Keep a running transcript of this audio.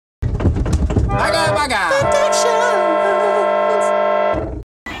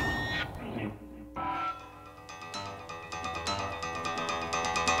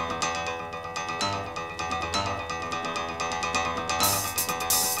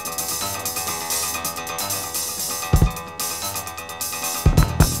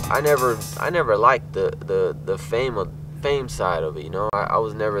I never liked the fame side of it, you know. I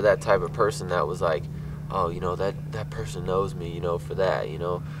was never that type of person that was like, oh, you know, that person knows me, you know, for that, you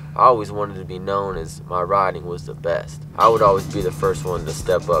know. I always wanted to be known as my riding was the best. I would always be the first one to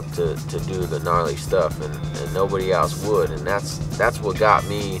step up to do the gnarly stuff, and nobody else would, and that's what got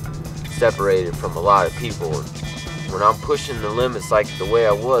me separated from a lot of people. When I'm pushing the limits like the way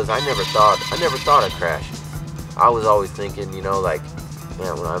I was, I never thought of crashing. I was always thinking, you know, like,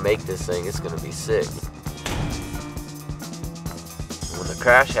 man, when I make this thing, it's gonna be sick. When the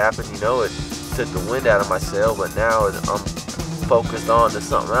crash happened, you know, it took the wind out of my sail, but now I'm focused on to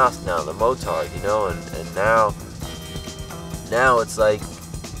something else now, the motard, you know, and now it's like,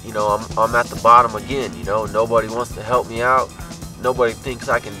 you know, I'm at the bottom again, you know. Nobody wants to help me out. Nobody thinks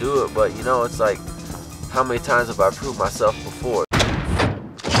I can do it, but, you know, it's like, how many times have I proved myself before?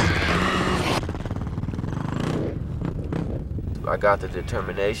 I got the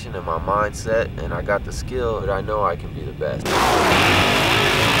determination and my mindset, and I got the skill that I know I can be the best.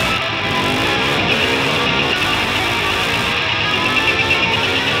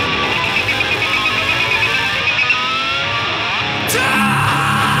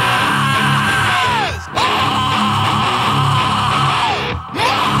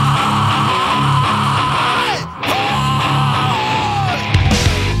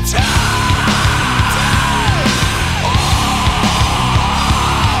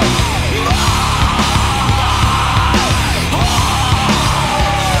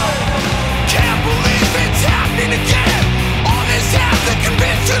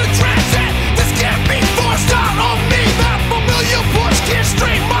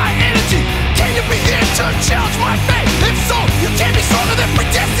 Challenge my fate. If so, you can't be stronger than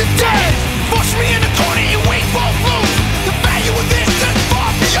predestined days. Force me in a corner, you ain't won't lose. The value of this is far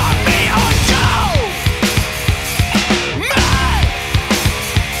beyond me or you. Me or you.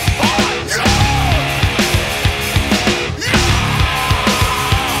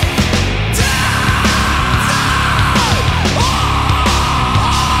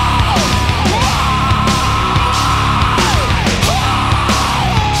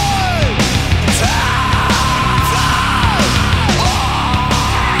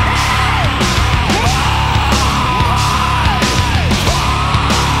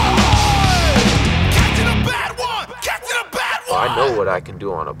 I know what I can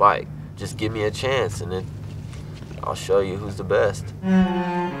do on a bike. Just give me a chance, and then I'll show you who's the best.